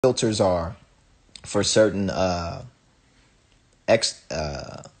filters are for certain ex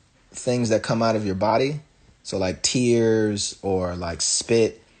things that come out of your body. So like tears or like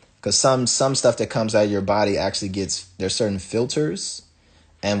spit, because some stuff that comes out of your body actually there's certain filters,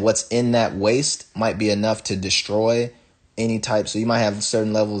 and what's in that waste might be enough to destroy any type. So you might have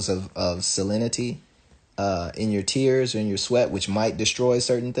certain levels of salinity in your tears or in your sweat, which might destroy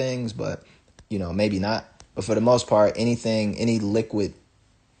certain things, but maybe not. But for the most part, any liquid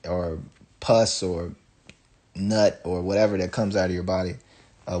or pus or nut or whatever that comes out of your body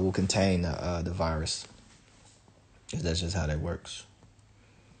will contain the virus. That's just how that works.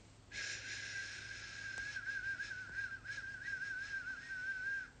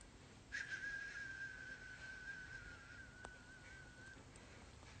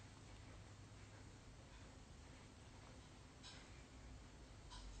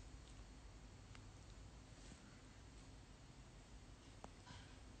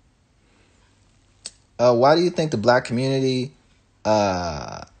 Why do you think the black community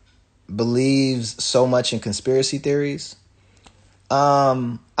believes so much in conspiracy theories?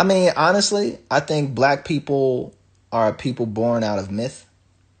 I mean, honestly, I think black people are people born out of myth,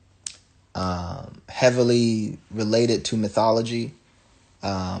 heavily related to mythology.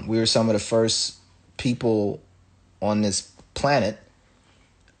 We were some of the first people on this planet,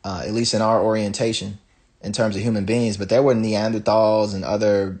 at least in our orientation, in terms of human beings. But there were Neanderthals and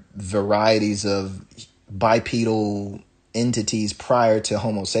other varieties of bipedal entities prior to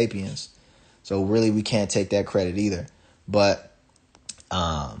Homo sapiens. So really, we can't take that credit either. But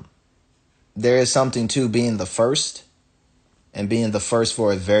there is something to being the first, and being the first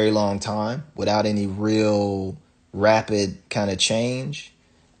for a very long time without any real rapid kind of change,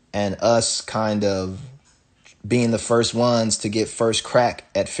 and us kind of being the first ones to get first crack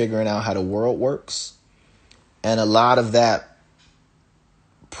at figuring out how the world works. And a lot of that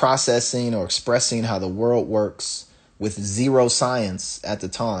processing or expressing how the world works with zero science at the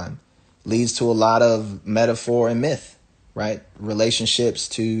time leads to a lot of metaphor and myth, right? Relationships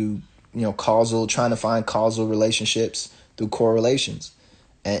to, trying to find causal relationships through correlations.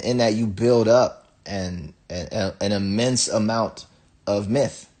 And in that you build up an immense amount of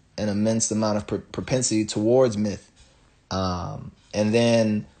myth, an immense amount of propensity towards myth. And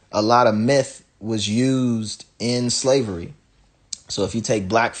then a lot of myth was used in slavery. So if you take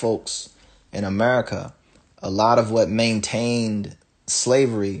black folks in America, a lot of what maintained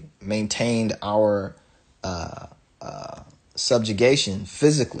slavery, maintained our subjugation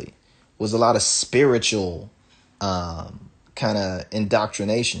physically, was a lot of spiritual kind of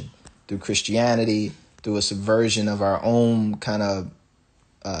indoctrination through Christianity, through a subversion of our own kind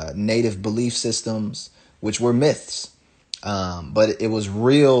of native belief systems, which were myths. But it was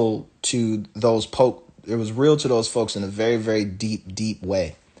real to those folks in a very, very deep, deep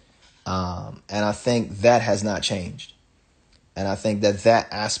way. And I think that has not changed. And I think that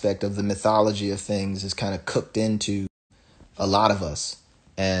aspect of the mythology of things is kind of cooked into a lot of us.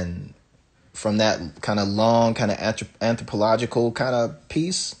 And from that kind of long kind of anthropological kind of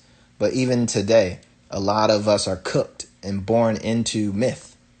piece, but even today, a lot of us are cooked and born into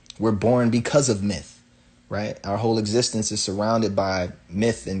myth. We're born because of myth, right? Our whole existence is surrounded by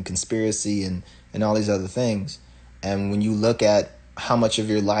myth and conspiracy and all these other things. And when you look at how much of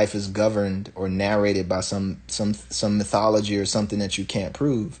your life is governed or narrated by some mythology or something that you can't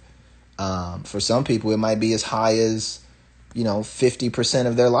prove, for some people, it might be as high as, 50%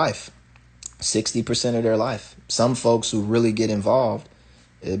 of their life, 60% of their life. Some folks who really get involved,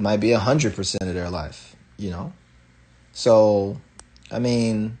 it might be 100% of their life, So, I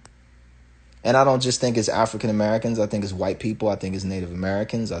mean, and I don't just think it's African Americans. I think it's white people. I think it's Native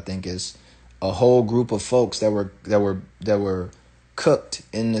Americans. I think it's a whole group of folks that were cooked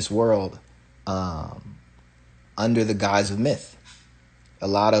in this world under the guise of myth. A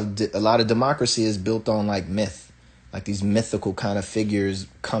lot of democracy is built on like myth, like these mythical kind of figures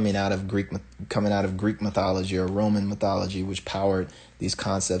coming out of Greek mythology or Roman mythology, which powered these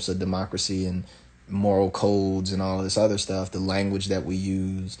concepts of democracy and moral codes and all this other stuff, the language that we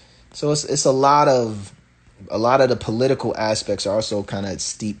use. So it's a lot of the political aspects are also kind of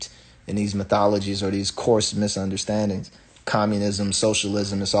steeped in these mythologies or these coarse misunderstandings. Communism,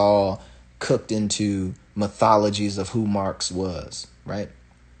 socialism, it's all cooked into mythologies of who Marx was, right?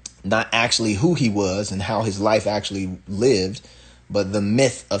 Not actually who he was and how his life actually lived, but the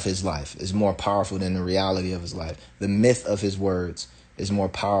myth of his life is more powerful than the reality of his life. The myth of his words is more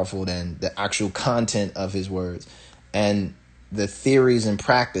powerful than the actual content of his words. And the theories and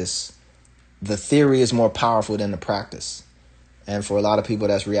practice, the theory is more powerful than the practice. And for a lot of people,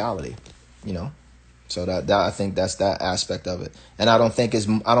 that's reality, So that I think that's that aspect of it. And I don't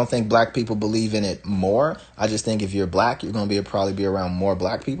think black people believe in it more. I just think if you're black, you're going to probably be around more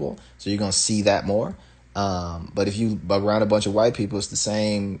black people. So you're going to see that more. But if you around a bunch of white people, it's the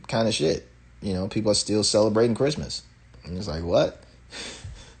same kind of shit. You know, people are still celebrating Christmas. And it's like, what?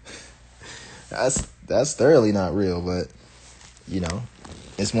 That's thoroughly not real, but you know,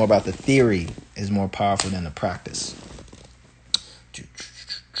 it's more about the theory is more powerful than the practice.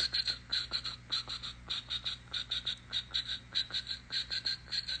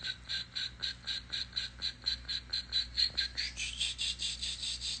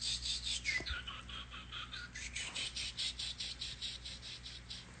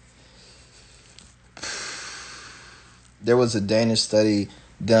 There was a Danish study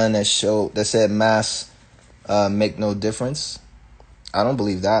done that said masks make no difference. I don't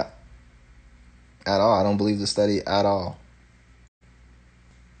believe that at all. I don't believe the study at all.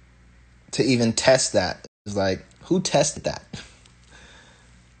 To even test that is like, who tested that?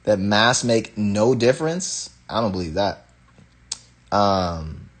 That masks make no difference? I don't believe that.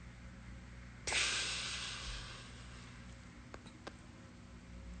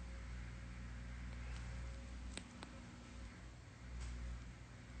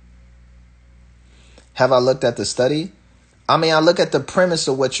 Have I looked at the study? I mean, I look at the premise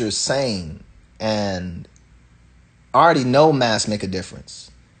of what you're saying, and I already know masks make a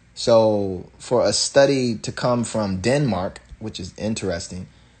difference. So for a study to come from Denmark, which is interesting,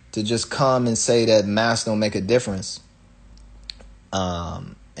 to just come and say that masks don't make a difference,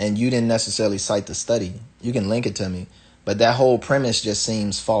 and you didn't necessarily cite the study, you can link it to me, but that whole premise just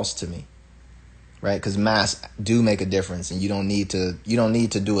seems false to me. Right, because masks do make a difference, and you don't need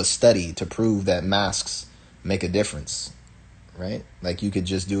to do a study to prove that masks make a difference, right? Like you could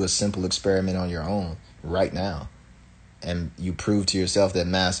just do a simple experiment on your own right now, and you prove to yourself that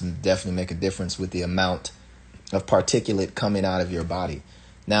masks definitely make a difference with the amount of particulate coming out of your body.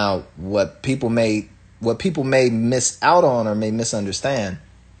 Now, what people may miss out on or may misunderstand,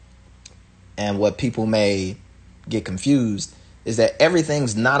 and what people may get confused, is that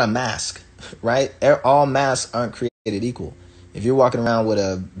everything's not a mask. Right? All masks aren't created equal. If you're walking around with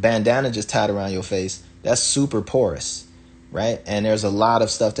a bandana just tied around your face, that's super porous, right? And there's a lot of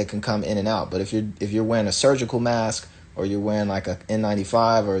stuff that can come in and out. But if you're wearing a surgical mask, or you're wearing like a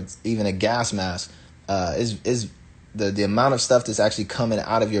N95 or even a gas mask, is the amount of stuff that's actually coming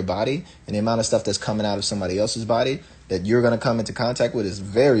out of your body and the amount of stuff that's coming out of somebody else's body that you're going to come into contact with is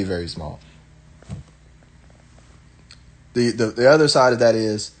very, very small. The other side of that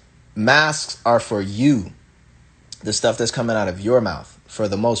is, masks are for you, the stuff that's coming out of your mouth, for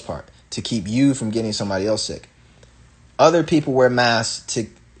the most part, to keep you from getting somebody else sick. Other people wear masks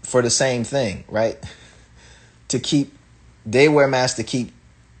for the same thing, right? They wear masks to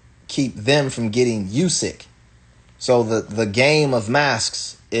keep them from getting you sick. So the game of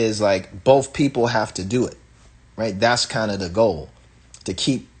masks is like both people have to do it, right? That's kind of the goal, to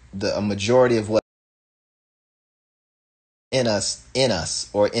keep a majority of what in us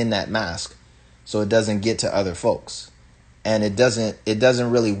or in that mask, so it doesn't get to other folks. And it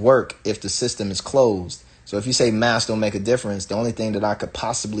doesn't really work if the system is closed. So if you say masks don't make a difference, the only thing that I could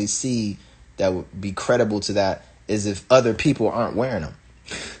possibly see that would be credible to that is if other people aren't wearing them.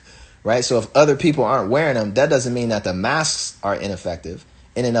 Right? So if other people aren't wearing them, that doesn't mean that the masks are ineffective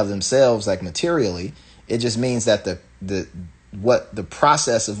in and of themselves, like materially. It just means that the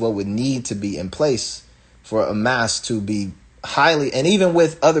process of what would need to be in place for a mask to be highly, and even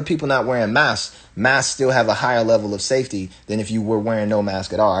with other people not wearing masks still have a higher level of safety than if you were wearing no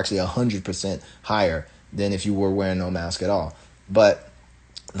mask at all. Actually 100% higher than if you were wearing no mask at all. But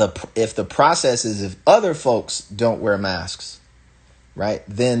if the process is, if other folks don't wear masks, right,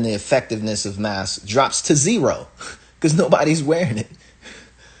 then the effectiveness of masks drops to zero because nobody's wearing it,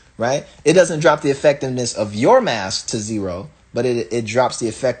 right? It doesn't drop the effectiveness of your mask to zero, but it drops the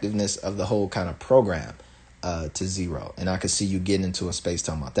effectiveness of the whole kind of program to zero. And I could see you getting into a space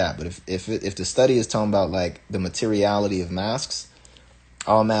talking about that. But if the study is talking about like the materiality of masks,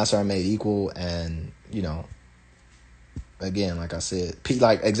 all masks are made equal. And, you know, again, like I said,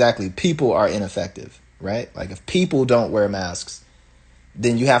 people are ineffective, right? Like if people don't wear masks,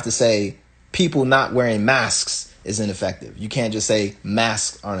 then you have to say people not wearing masks is ineffective. You can't just say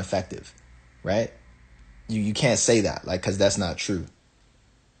masks aren't effective, right? You can't say that, like, because that's not true.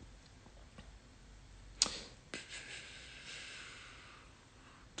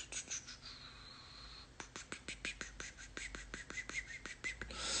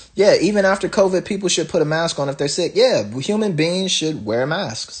 Yeah, even after COVID, people should put a mask on if they're sick. Yeah, human beings should wear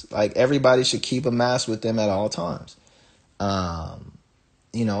masks. Like everybody should keep a mask with them at all times.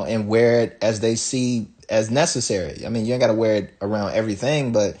 and wear it as they see as necessary. I mean, you ain't got to wear it around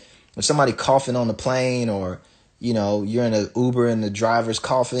everything, but if somebody coughing on the plane, or, you're in an Uber and the driver's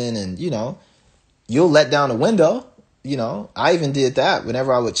coughing, and, you'll let down the window. I even did that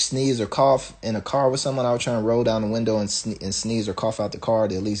whenever I would sneeze or cough in a car with someone. I would try and roll down the window and sneeze or cough out the car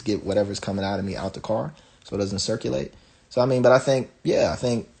to at least get whatever's coming out of me out the car so it doesn't circulate. So, I mean, but I think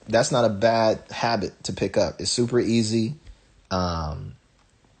that's not a bad habit to pick up. It's super easy, and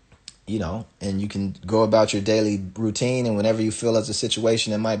you can go about your daily routine. And whenever you feel as a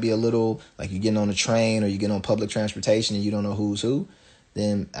situation that might be a little like you're getting on a train or you get on public transportation and you don't know who's who,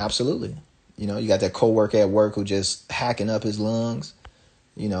 then absolutely. You got that coworker at work who just hacking up his lungs.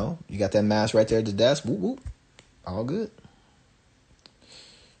 You got that mask right there at the desk. Whoop, whoop. All good.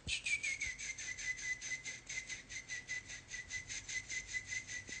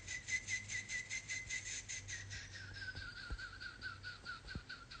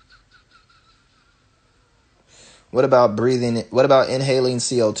 What about breathing? What about inhaling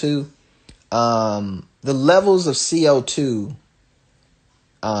CO2? The levels of CO2,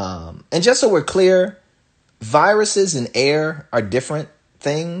 and just so we're clear, viruses and air are different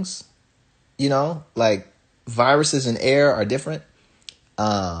things. Like viruses and air are different.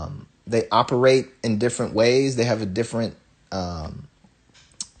 They operate in different ways. They have a different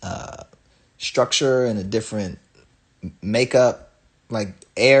structure and a different makeup. Like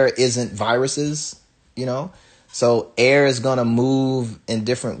air isn't viruses, So air is going to move in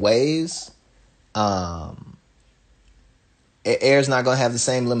different ways. Air is not going to have the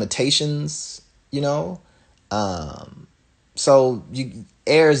same limitations, So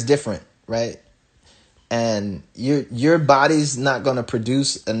air is different, right? And your body's not going to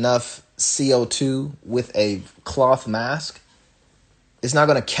produce enough CO2 with a cloth mask. It's not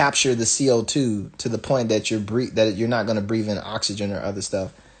going to capture the CO2 to the point that you're not going to breathe in oxygen or other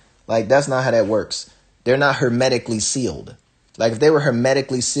stuff. Like, that's not how that works. They're not hermetically sealed. Like, if they were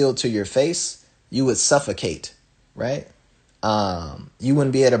hermetically sealed to your face, you would suffocate, right? You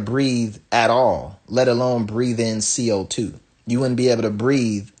wouldn't be able to breathe at all, let alone breathe in CO2. You wouldn't be able to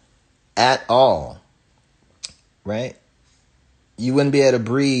breathe at all, right? You wouldn't be able to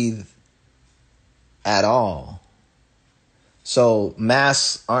breathe at all. So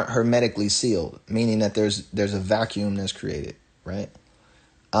masks aren't hermetically sealed, meaning that there's a vacuum that's created, right?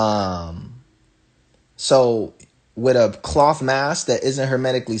 So with a cloth mask that isn't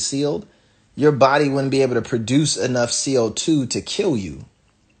hermetically sealed, your body wouldn't be able to produce enough CO2 to kill you,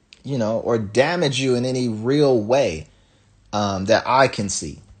 or damage you in any real way that I can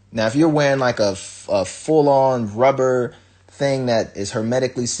see. Now, if you're wearing like a full-on rubber thing that is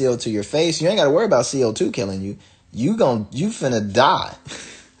hermetically sealed to your face, you ain't got to worry about CO2 killing you. You finna die.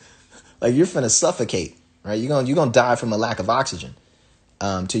 Like, you're finna suffocate, right? You're gonna die from a lack of oxygen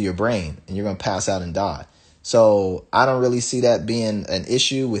to your brain, and you're gonna pass out and die. So I don't really see that being an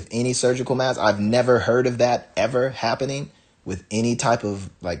issue with any surgical mask. I've never heard of that ever happening with any type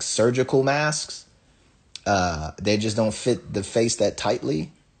of like surgical masks. They just don't fit the face that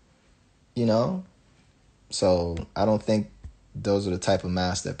tightly, So I don't think those are the type of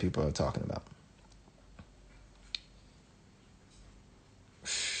masks that people are talking about.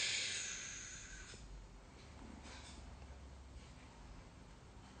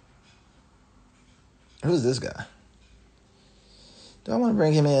 Who's this guy? Do I want to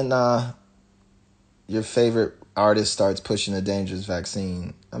bring him in? Your favorite artist starts pushing a dangerous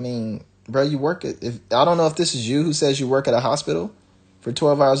vaccine. I mean, bro, you work at... I don't know if this is you who says you work at a hospital for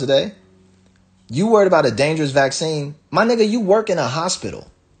 12 hours a day. You worried about a dangerous vaccine? My nigga, you work in a hospital.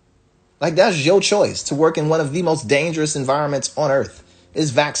 Like, that's your choice to work in one of the most dangerous environments on earth. It's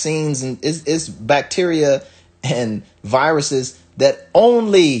vaccines and it's bacteria and viruses that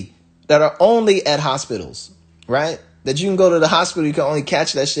are only at hospitals, right? That you can go to the hospital, you can only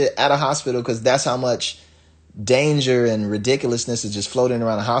catch that shit at a hospital because that's how much danger and ridiculousness is just floating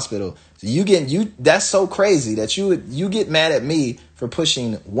around a hospital. So that's so crazy that you get mad at me for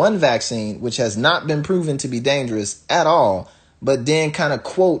pushing one vaccine, which has not been proven to be dangerous at all, but then kind of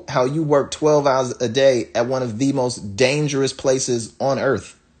quote how you work 12 hours a day at one of the most dangerous places on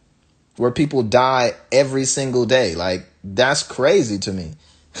earth where people die every single day. Like, that's crazy to me.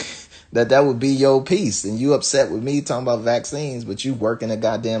 that would be your piece, and you upset with me talking about vaccines, but you work in a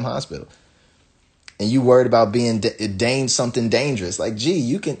goddamn hospital, and you worried about being something dangerous. Like, gee,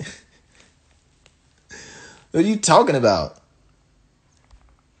 you can. What are you talking about?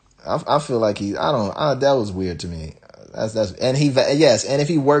 I feel like that was weird to me. And if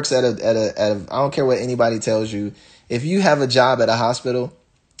he works at a I don't care what anybody tells you. If you have a job at a hospital,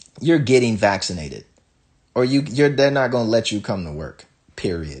 you're getting vaccinated, or they're not going to let you come to work.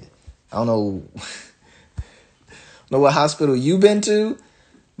 period. I don't know what hospital you've been to,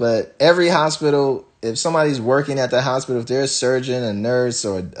 but every hospital, if somebody's working at the hospital, if they're a surgeon, a nurse,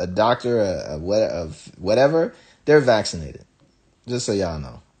 or a doctor, whatever, they're vaccinated. Just so y'all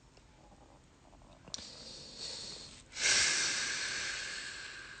know.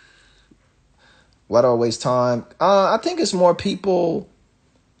 Why do I waste time? I think it's more people.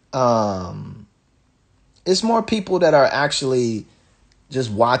 It's more people that are actually just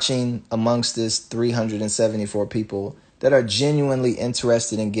watching amongst this 374 people that are genuinely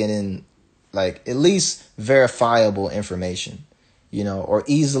interested in getting, like, at least verifiable information, or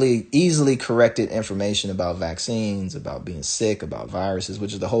easily corrected information about vaccines, about being sick, about viruses,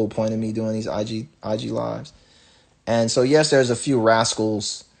 which is the whole point of me doing these IG lives. And so, yes, there's a few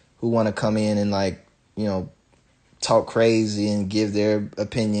rascals who want to come in and, like, talk crazy and give their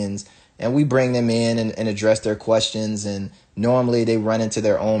opinions. And we bring them in and address their questions. And normally they run into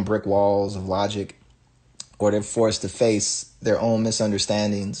their own brick walls of logic, or they're forced to face their own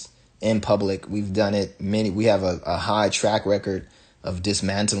misunderstandings in public. We've done it we have a high track record of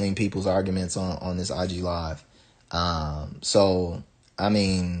dismantling people's arguments on this IG Live. So, I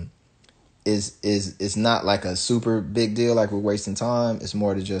mean, is not like a super big deal, like we're wasting time. It's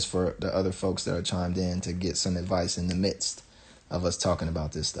more to just for the other folks that are chimed in to get some advice in the midst of us talking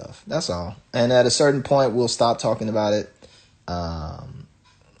about this stuff. That's all. And at a certain point, we'll stop talking about it, and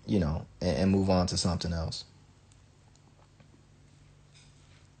move on to something else.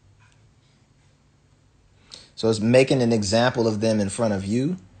 So it's making an example of them in front of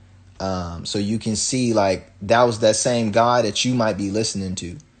you, so you can see, like, that was that same guy that you might be listening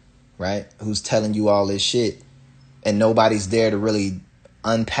to, right? Who's telling you all this shit, and nobody's there to really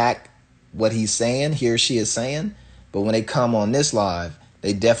unpack what he's saying, he or she is saying. But when they come on this live,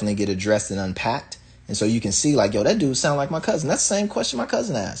 they definitely get addressed and unpacked. And so you can see, like, yo, that dude sound like my cousin. That's the same question my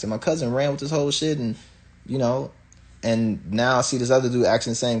cousin asked. And my cousin ran with this whole shit, and, and now I see this other dude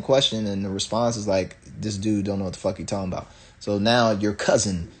asking the same question, and the response is like, this dude don't know what the fuck he talking about. So now your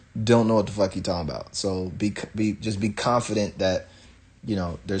cousin don't know what the fuck he talking about. So be confident that,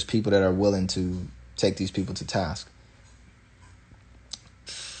 there's people that are willing to take these people to task.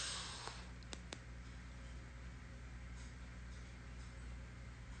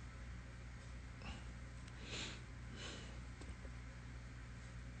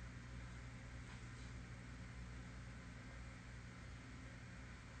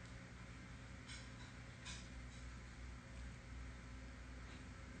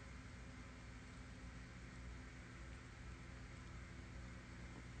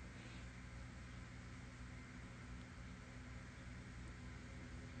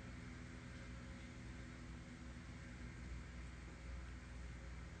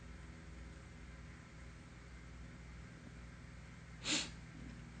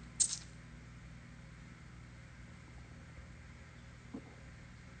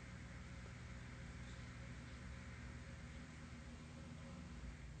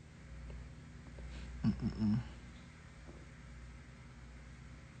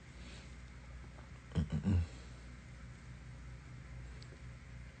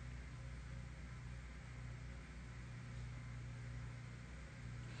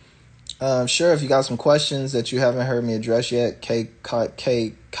 Sure, if you got some questions that you haven't heard me address yet,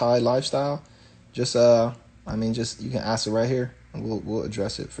 Kai Lifestyle, just you can ask it right here, and we'll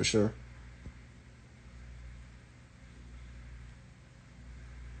address it for sure.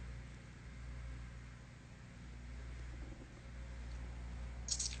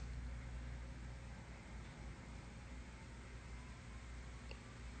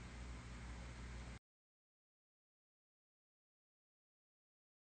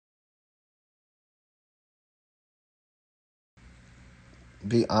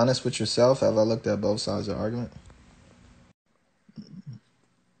 Be honest with yourself. Have I looked at both sides of the argument?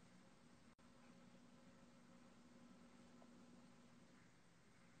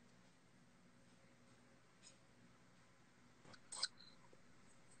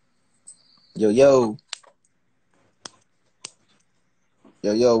 Yo, yo,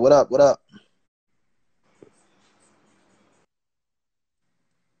 yo, what up? What up?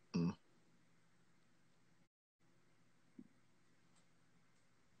 Mm.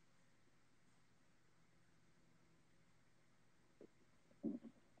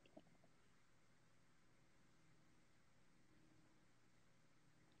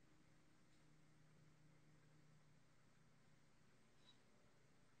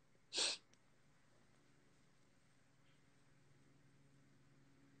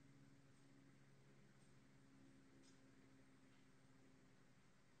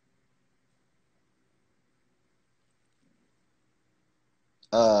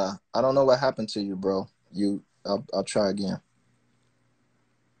 I don't know what happened to you, bro. I'll try again.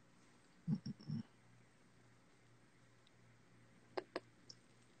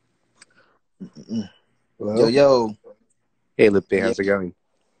 Yo, Hello? yo. Hey, Lupe, Yeah. how's it going?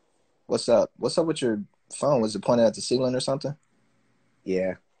 What's up? What's up with your phone? Was it pointed at the ceiling or something?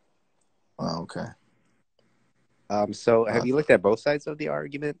 Yeah. Oh, okay. So have Uh, you looked at both sides of the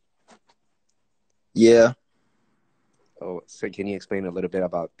argument? yeah. Oh, so can you explain a little bit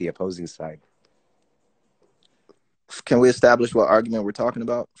about the opposing side? Can we establish what argument we're talking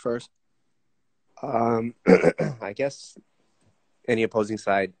about first? Um, I guess any opposing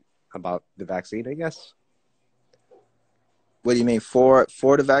side about the vaccine, I guess. What do you mean for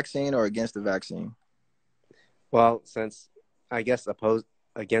the vaccine or against the vaccine? Well, since I guess oppose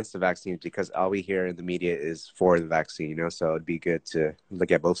against the vaccine because all we hear in the media is for the vaccine, so it'd be good to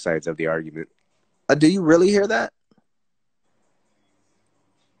look at both sides of the argument. Do you really hear that?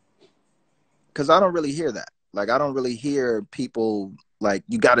 Because I don't really hear that. Like, I don't really hear people like,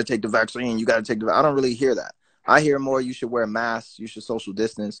 you got to take the vaccine. You got to take the. I don't really hear that. I hear more. You should wear masks. You should social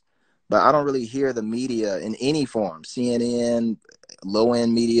distance. But I don't really hear the media in any form. CNN, low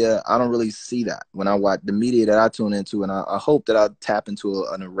end media. I don't really see that when I watch the media that I tune into, and I hope that I tap into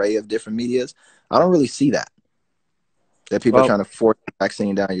an array of different medias. I don't really see that people are Well, trying to force the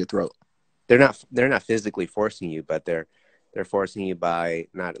vaccine down your throat. they're not physically forcing you, but they're forcing you by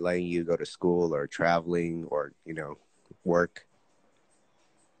not letting you go to school or traveling or work.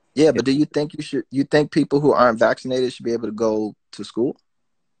 Yeah, but It, do you think you think people who aren't vaccinated should be able to go to school?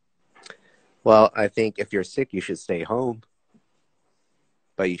 well, I think if you're sick, you should stay home,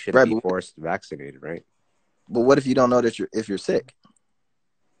 but you shouldn't Right, be forced vaccinated, right? but what if you don't know that you're sick?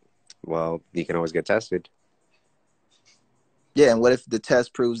 Well, you can always get tested. Yeah, and what if the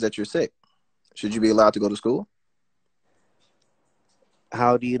test proves that you're sick? Should you be allowed to go to school?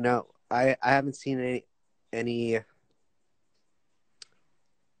 How do you know? I haven't seen any.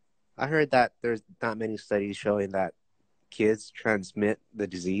 I heard that there's not many studies showing that kids transmit the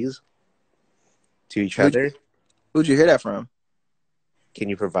disease to each Who'd other. who'd you hear that from? Can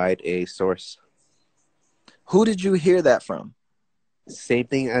you provide a source? Who did you hear that from? Same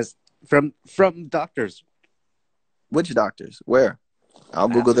thing as from doctors. Which doctors? Where? I'll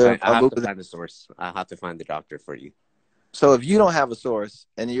I have Google to their. find. I I'll have to Google them. find the source. I have to find the doctor for you. So if you don't have a source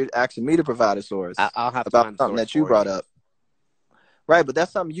and you're asking me to provide a source I'll have to about find the something source that you for brought you. up, right? But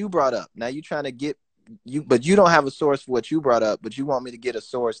that's something you brought up. Now you're trying to get but you don't have a source for what you brought up. But you want me to get a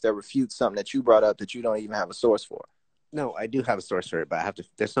source that refutes something that you brought up that you don't even have a source for. No, I do have a source for it, but I have to.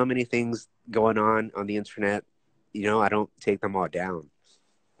 There's so many things going on the internet. I don't take them all down.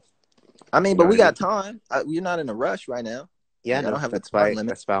 I mean, You but know what we I mean? got time. We're not in a rush right now. Yeah, Like, I don't no, have a that's time why. limit.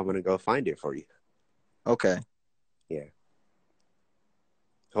 That's why I'm gonna go find it for you. Okay, Yeah.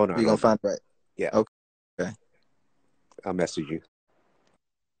 Hold on, you're gonna hold on. find it right. Yeah, Okay. I'll message you.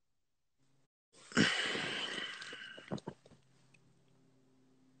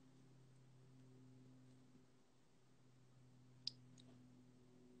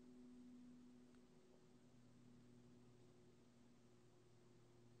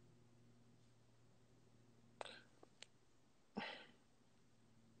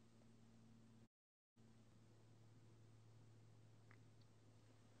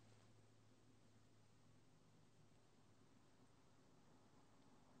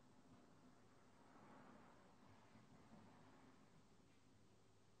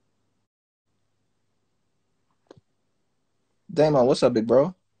 Damon, what's up, big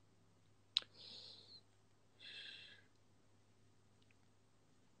bro?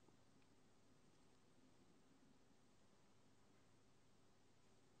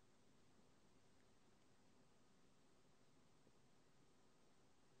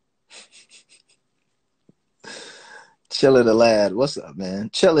 Chilla the lad. What's up, man?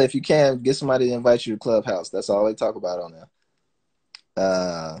 Chilla, if you can, get somebody to invite you to Clubhouse. That's all they talk about on there.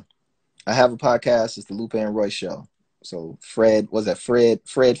 I have a podcast. It's the Lupe and Roy Show. So Fred, was that Fred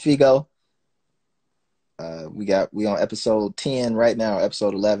Figo? We on episode 10 right now,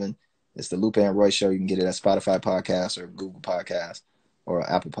 episode 11. It's the Lupe and Roy Show. You can get it at Spotify Podcast or Google Podcast or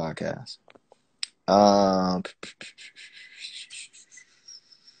Apple Podcast. Um,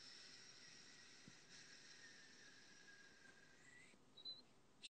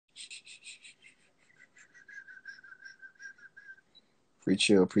 Free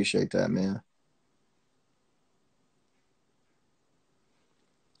chill. Appreciate that, man.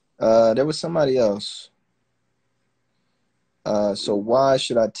 There was somebody else. So why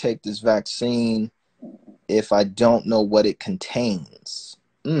should I take this vaccine if I don't know what it contains?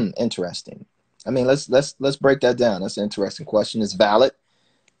 Interesting. I mean, let's break that down. That's an interesting question. It's valid.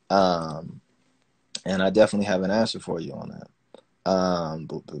 And I definitely have an answer for you on that.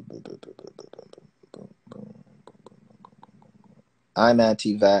 I'm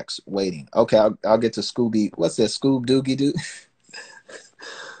anti-vax waiting. Okay, I'll get to Scooby. What's that? Scoob Doogie Doo?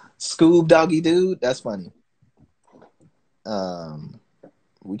 Scoob Doggy Dude? That's funny.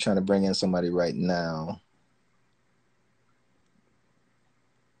 We trying to bring in somebody right now.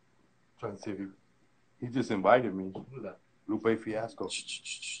 Trying to see if he just invited me. Who's that? Lupe Fiasco.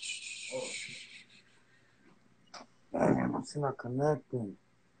 Damn, it's not connecting.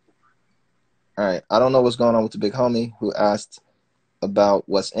 All right, I don't know what's going on with the big homie who asked about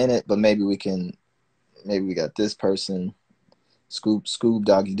what's in it, but maybe we got this person, Scoob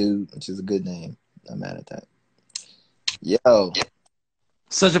Doggy Dude, which is a good name. I'm mad at that. Yo.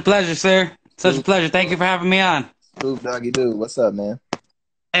 Such a pleasure, sir. Such a pleasure. Thank you for having me on. Scoob Doggy Dude, what's up, man?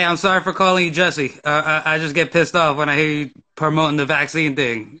 Hey, I'm sorry for calling you Jesse. I just get pissed off when I hear you promoting the vaccine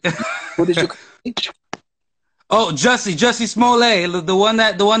thing. Who did you call me? Oh, Jesse Smollett, the one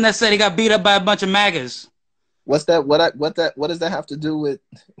that said he got beat up by a bunch of MAGAs. What's that? What does that have to do with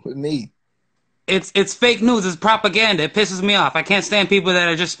me? It's fake news. It's propaganda. It pisses me off. I can't stand people that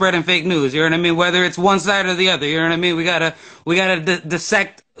are just spreading fake news. You know what I mean? Whether it's one side or the other. You know what I mean? We gotta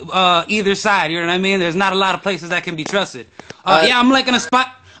dissect either side. You know what I mean? There's not a lot of places that can be trusted. Yeah, I'm like an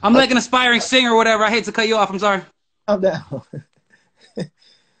aspiring singer or whatever. I hate to cut you off. I'm sorry. Calm down.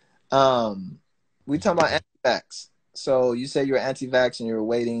 We talking about anti-vax. So you say you're anti-vax and you're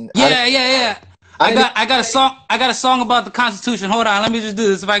waiting. Yeah. I got a song about the Constitution. Hold on, let me just do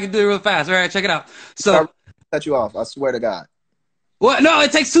this if I can do it real fast. All right, check it out. So cut you off. I swear to God. What? No,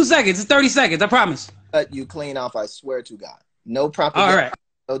 it takes 2 seconds. It's 30 seconds. I promise. Cut you clean off. I swear to God. No propaganda. All right.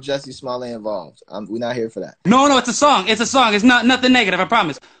 No Jesse Smollett involved. We're not here for that. No, it's a song. It's a song. It's not nothing negative. I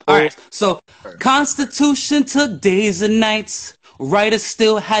promise. All right. So, Constitution took days and nights. Writers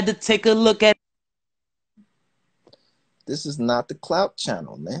still had to take a look at. This is not the Clout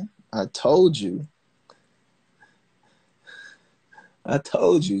Channel, man. I told you.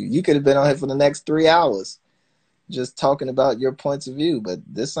 You could have been on here for the next 3 hours just talking about your points of view, but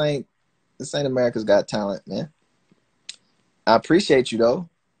this ain't America's Got Talent, man. I appreciate you though.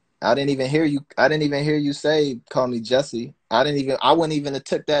 I didn't even hear you say call me Jesse. I wouldn't even have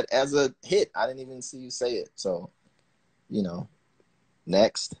took that as a hit. I didn't even see you say it. So,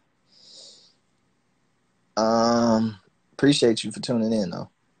 next. Appreciate you for tuning in though.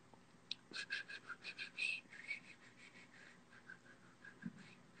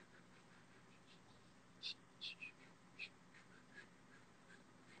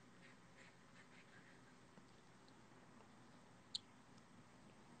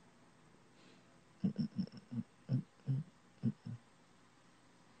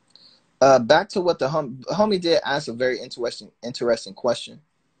 Back to what the homie did ask a very interesting question.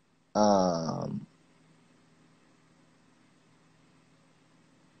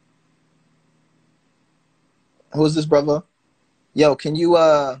 Who is this brother? Yo, can you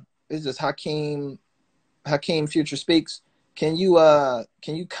is this Hakeem Future Speaks? Can you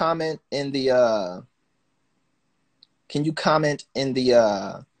comment in the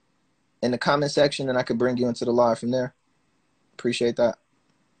comment section and I could bring you into the live from there? Appreciate that.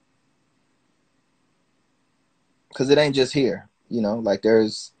 Because it ain't just here, like I'm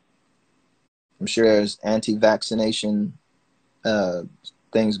sure there's anti-vaccination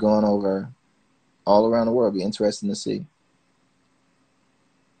things going over all around the world. Be interesting to see.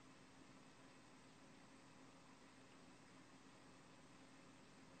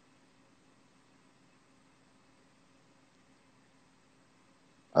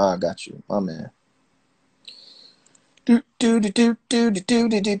 I got you, my man. Assalamu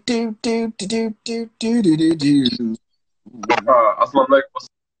alaikum.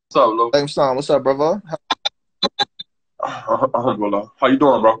 What's up, Lupe? What's up, brother? How you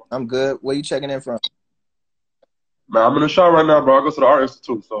doing, bro? I'm good. Where you checking in from? Man, I'm in the shop right now, bro. I go to the Art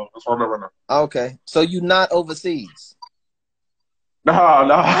Institute, so that's where I'm at right now. Okay. So you not overseas? Nah,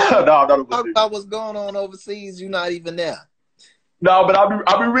 not overseas. Talk about what's going on overseas. You not even there. No, but I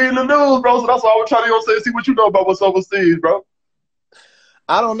be reading the news, bro. So that's why I was trying to see what you know about what's overseas, bro.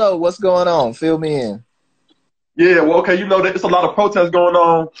 I don't know what's going on. Fill me in. Yeah, well, okay, there's a lot of protests going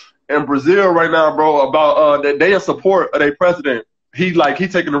on in Brazil right now, bro, about that they in support of their president. He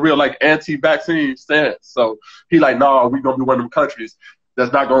taking a real anti-vaccine stance. So he nah, we gonna be one of them countries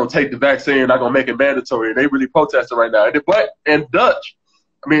that's not gonna take the vaccine, not gonna make it mandatory. And they really protesting right now. And Dutch,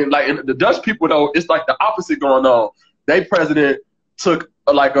 the Dutch people though, it's the opposite going on. Their president took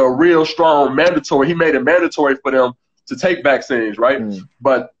a real strong mandatory. He made it mandatory for them to take vaccines, right?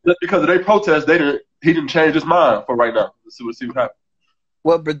 But just because of their protest, he didn't change his mind for right now. We'll see what happens.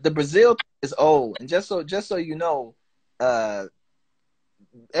 Well, the Brazil is old, and just so you know, uh,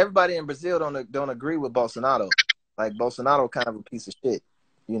 everybody in Brazil don't agree with Bolsonaro. Like Bolsonaro, kind of a piece of shit.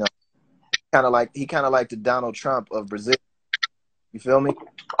 You know, he kind of like the Donald Trump of Brazil. You feel me?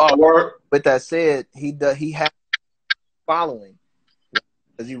 Oh, word. With that said, he has following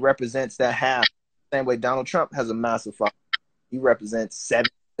because he represents that half. Same way Donald Trump has a massive following. He represents 70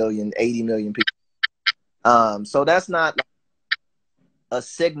 million, 80 million people. So that's not like a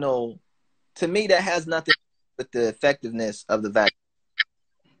signal to me that has nothing to do with the effectiveness of the vaccine.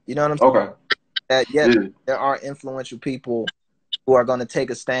 You know what I'm saying? Okay. That yes, Yeah. there are influential people who are going to take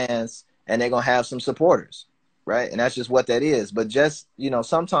a stance and they're going to have some supporters, right? And that's just what that is. But just,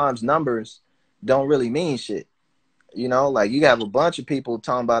 sometimes numbers don't really mean shit. Like you have a bunch of people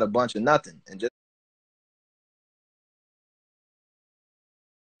talking about a bunch of nothing. And just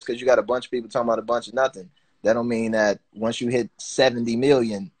because you got a bunch of people talking about a bunch of nothing, that don't mean that once you hit 70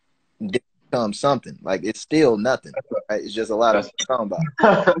 million, it becomes something. Like it's still nothing, right? It's just a lot of people talking about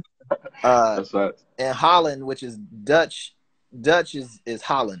it. That's right. In Holland, which is Dutch is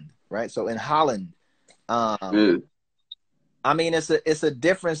Holland, right? So in Holland, Yeah. I mean, it's a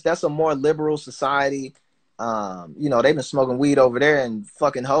difference. That's a more liberal society. They've been smoking weed over there and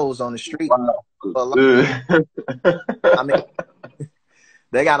fucking hoes on the street. Wow. Yeah. I mean,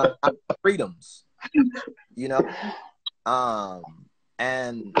 they got a lot of freedoms,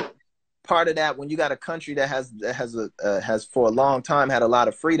 and part of that, when you got a country that has for a long time had a lot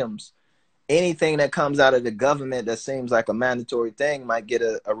of freedoms, anything that comes out of the government that seems like a mandatory thing might get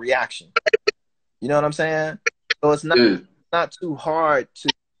a reaction. You know what I'm saying? So it's not too hard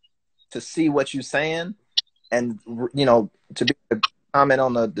to see what you're saying, and to be comment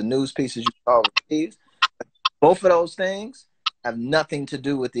on the news pieces you saw received. Both of those things have nothing to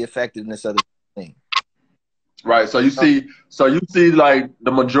do with the effectiveness of the thing. Right. So you see like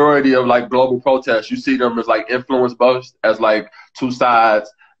the majority of like global protests, you see them as like influence bursts, as like two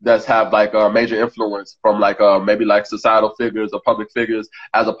sides that have like a major influence from like maybe like societal figures or public figures,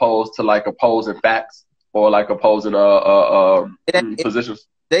 as opposed to like opposing facts or like opposing positions.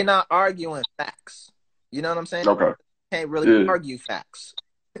 They're not arguing facts. You know what I'm saying? Okay. You can't really argue facts.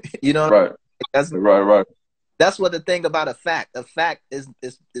 You know what I mean? Right. That's what the thing about a fact. A fact is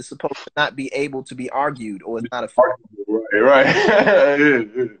supposed to not be able to be argued, or it's not a fact. Right.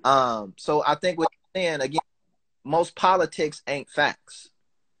 So I think what you're saying, again, most politics ain't facts.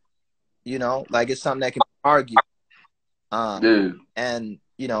 Like it's something that can be argued. And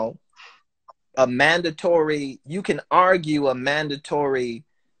you can argue a mandatory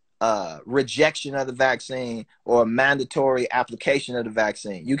rejection of the vaccine or a mandatory application of the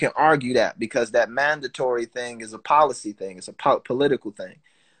vaccine. You can argue that because that mandatory thing is a policy thing. It's a political thing.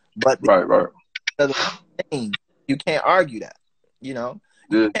 But right. You can't argue that. You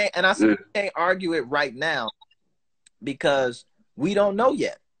can't argue it right now because we don't know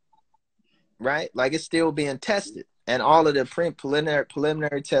yet. Right? Like it's still being tested. And all of the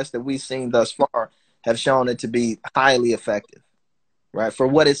preliminary tests that we've seen thus far have shown it to be highly effective. Right, for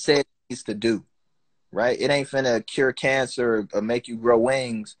what it said it needs to do, right? It ain't finna cure cancer or make you grow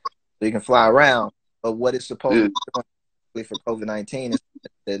wings so you can fly around. But what it's supposed to do for COVID-19 is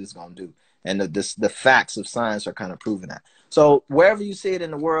what it's gonna do, and the facts of science are kind of proving that. So wherever you see it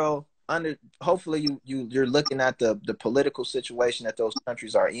in the world, hopefully you're looking at the political situation that those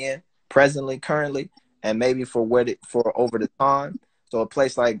countries are in presently, currently, and maybe for over the time. So a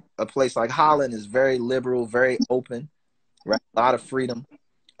place like Holland is very liberal, very open. Right, a lot of freedom.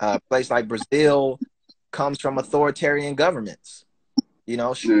 A place like Brazil comes from authoritarian governments.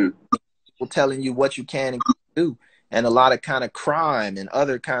 People telling you what you can and can't do, and a lot of kind of crime and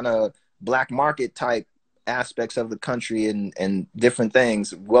other kind of black market type aspects of the country and different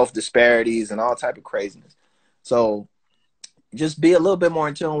things, wealth disparities and all type of craziness. So just be a little bit more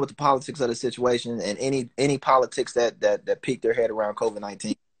in tune with the politics of the situation and any politics that peek their head around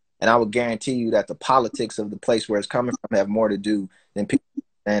COVID-19. And I would guarantee you that the politics of the place where it's coming from have more to do than people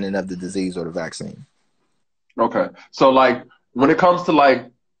understanding of the disease or the vaccine. Okay. So, like, when it comes to,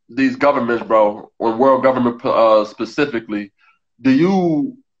 like, these governments, bro, or world government specifically, do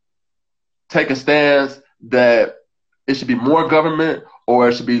you take a stance that it should be more government or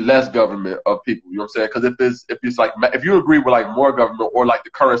it should be less government of people? You know what I'm saying? Because if you agree with, like, more government or, like, the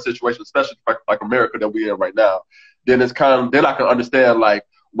current situation, especially like America that we're in right now, then it's then I can understand, like,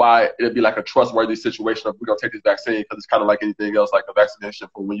 why it'd be like a trustworthy situation if we're gonna take this vaccine, because it's kind of like anything else, like a vaccination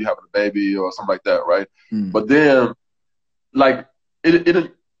for when you're having a baby or something like that, right? But then, like, you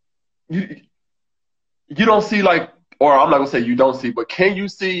don't see, like, or I'm not gonna say you don't see, but can you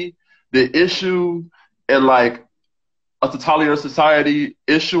see the issue in, like, a totalitarian society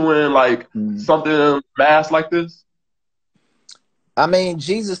issuing like something mass like this? I mean,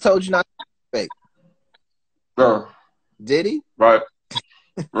 Jesus told you not to be fake. No. Did he? Right.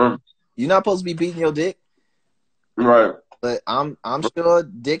 You're not supposed to be beating your dick. Right. But I'm sure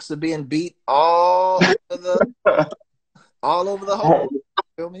dicks are being beat all over the whole. You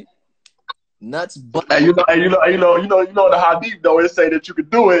feel me? Nuts, but and you know the hadith though, it say that you can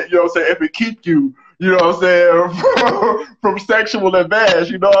do it, you know what I'm saying, if it keep you, you know what I'm saying, from sexual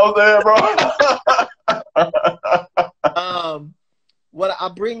advance, you know what I'm saying, bro? What I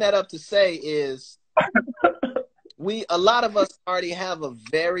bring that up to say is a lot of us already have a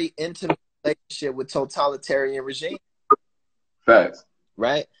very intimate relationship with totalitarian regimes. Facts.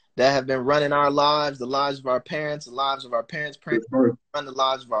 Right? That have been running our lives, the lives of our parents, the lives of our parents' parents, run the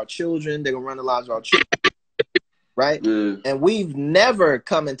lives of our children, they're gonna run the lives of our children. Right? Yeah. And we've never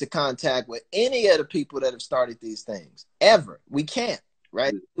come into contact with any of the people that have started these things. Ever. We can't,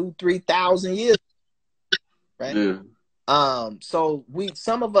 right? 2,000-3,000 years. Right? Yeah. So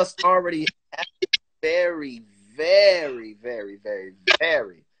some of us already have a very, very, very, very,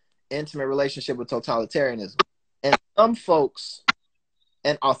 very intimate relationship with totalitarianism. And some folks,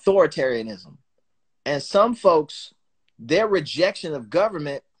 and authoritarianism. And some folks, their rejection of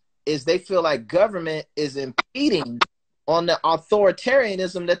government is they feel like government is impeding on the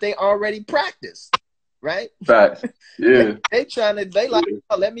authoritarianism that they already practice. Right? Facts. Yeah. they like,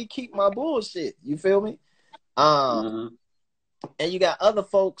 oh, let me keep my bullshit. You feel me? And you got other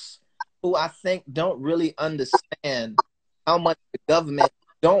folks who I think don't really understand how much the government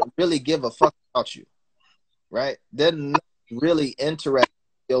don't really give a fuck about you. Right? They're not really interested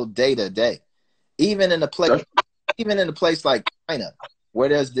in your day to day. Even in a place like China, where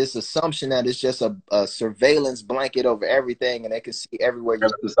there's this assumption that it's just a surveillance blanket over everything and they can see everywhere you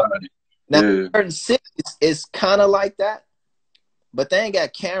society. Now, certain cities is kind of like that, but they ain't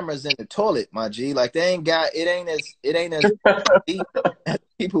got cameras in the toilet, my G. Like it ain't as deep as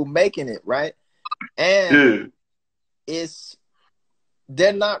people making it, right? And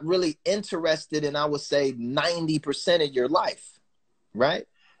they're not really interested in, I would say, 90% of your life, right?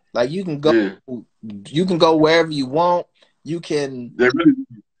 Like you can go wherever you want. They're really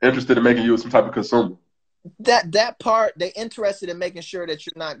interested in making you some type of consumer. That part, they're interested in making sure that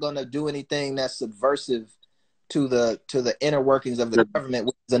you're not going to do anything that's subversive to the inner workings of the government,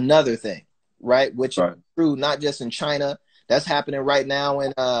 which is another thing, right? Which is true not just in China. That's happening right now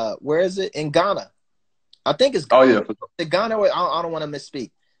in where is it? In Ghana. I think it's Ghana. Oh yeah. Ghana. I don't want to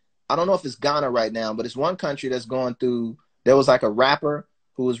misspeak. I don't know if it's Ghana right now, but it's one country that's going through. There was like a rapper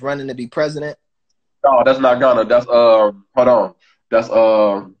who was running to be president. No, that's not Ghana. That's hold on. That's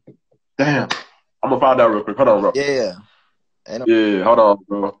damn. I'm gonna find out real quick. Hold on, bro. Yeah. Yeah, hold on,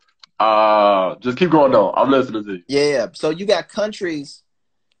 bro. Just keep going on. I'm listening to you. Yeah. So you got countries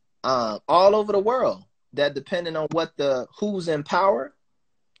all over the world that, depending on who's in power,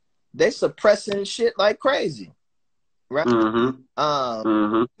 they suppressing shit like crazy. Right? You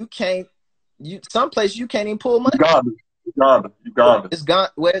can't someplace you can't even pull money. Uganda. It's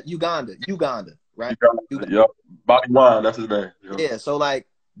Uganda, right? Yep. Bobby Wine, that's his name. Yep. Yeah, so like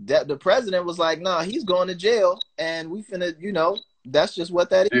the president was like, nah, he's going to jail and we finna, that's just what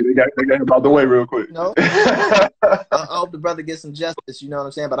that is. Yeah, they got him out the way real quick. I hope the brother gets some justice, you know what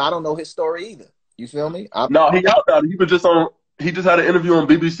I'm saying? But I don't know his story either. You feel me? No, he out now. He just had an interview on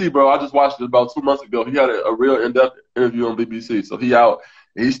BBC, bro. I just watched it about 2 months ago. He had a real in-depth interview on BBC. So he out.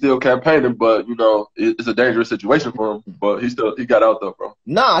 He's still campaigning, but it's a dangerous situation for him. But he got out though, bro.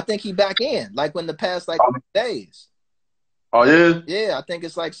 No, I think he back in. Like when the past days. Oh yeah. Yeah, I think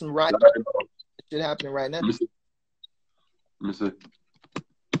it's like some riot shit happening right now. Let me see.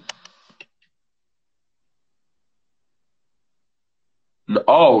 No,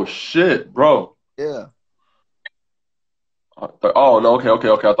 oh shit, bro. Yeah. Oh no. Okay.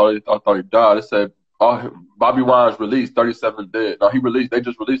 I thought he died. It said, Bobby Wine's released, 37 dead. No, he released. They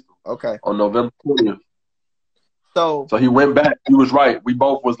just released him. Okay. On November 20th. So he went back. He was right. We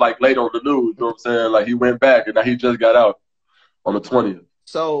both was like late on the news. You know what I'm saying? Like he went back and now he just got out on the 20th.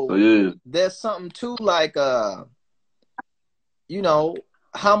 So yeah, there's something too, like how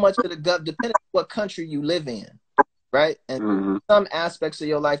much of the depending on what country you live in, right? And some aspects of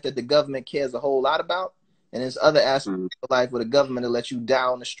your life that the government cares a whole lot about, and there's other aspects of your life where the government will let you die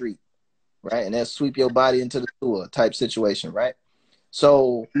on the street, right? And they'll sweep your body into the sewer type situation, right?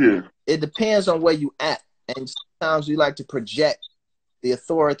 So it depends on where you at, and sometimes we like to project the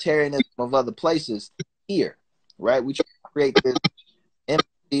authoritarianism of other places here, right? We try to create this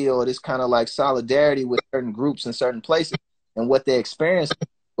empathy or this kind of like solidarity with certain groups in certain places and what they experience,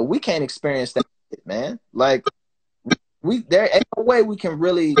 but we can't experience that shit, man. Like there ain't no way we can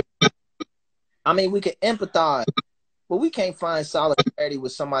really. I mean, we can empathize, but we can't find solidarity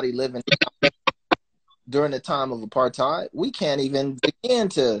with somebody living during the time of apartheid. We can't even begin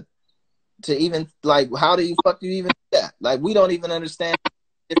to even, like, how do you even do that? Like, we don't even understand the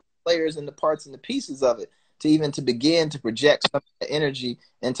different players and the parts and the pieces of it to begin to project some of the energy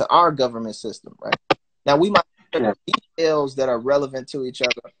into our government system, right? Now, we might have details that are relevant to each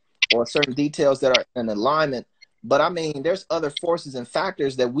other or certain details that are in alignment, but I mean, there's other forces and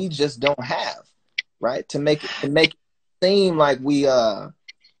factors that we just don't have, right? To make it seem like we're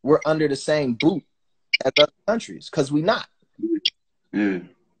under the same boot as other countries, because we're not. Yeah.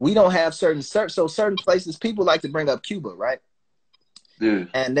 We don't have certain places. People like to bring up Cuba, right? Yeah.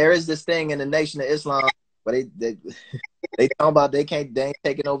 And there is this thing in the Nation of Islam where they talk about they ain't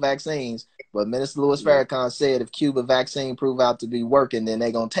taking no vaccines. But Minister Louis Farrakhan said if Cuba vaccine prove out to be working, then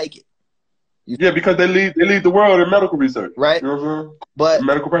they're gonna take it. Because they lead the world in medical research, right? You know what I'm saying? But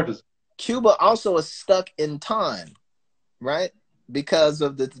medical practice. Cuba also is stuck in time, right? Because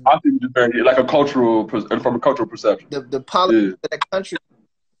of the I think like a cultural from a cultural perception. The politics of that country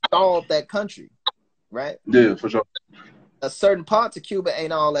stalled that country, right? Yeah, for sure. A certain parts of Cuba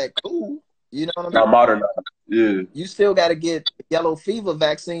ain't all that cool. You know what I mean? Not modern. Yeah. You still got to get yellow fever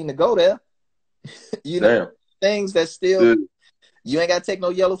vaccine to go there. You know, things that still, you ain't got to take no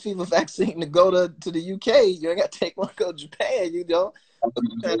yellow fever vaccine to go to the UK. You ain't got to take one to go to Japan, you know.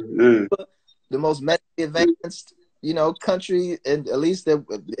 The most medically advanced, you know, country, and at least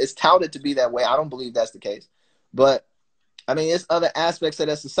it's touted to be that way. I don't believe that's the case. But, I mean, it's other aspects of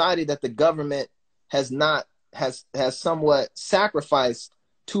that society that the government has somewhat sacrificed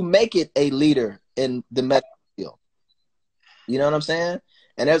to make it a leader in the medical field. You know what I'm saying?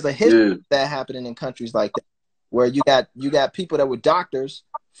 And there's a history of that happening in countries like that, where you got people that were doctors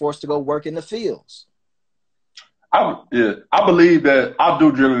forced to go work in the fields. I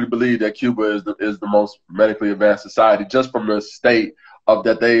do generally believe that Cuba is the most medically advanced society, just from the state of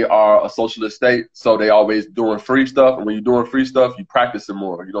that they are a socialist state, so they always doing free stuff, and when you're doing free stuff, you practice it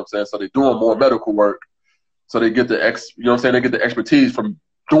more. You know what I'm saying? So they're doing more medical work, so they get they get the expertise from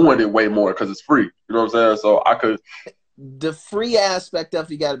doing it way more because it's free. You know what I'm saying? So the free aspect of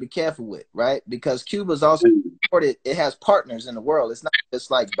it, you got to be careful with, right? Because Cuba's also supported. It has partners in the world. It's not just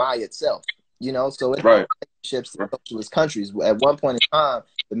like by itself, you know. So it has relationships with socialist countries. At one point in time,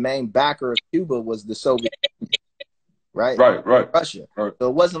 the main backer of Cuba was the Soviet Union, right? Russia. So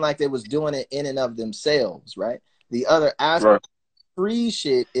it wasn't like they was doing it in and of themselves, right? The other aspect, free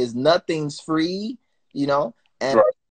shit is nothing's free, you know. And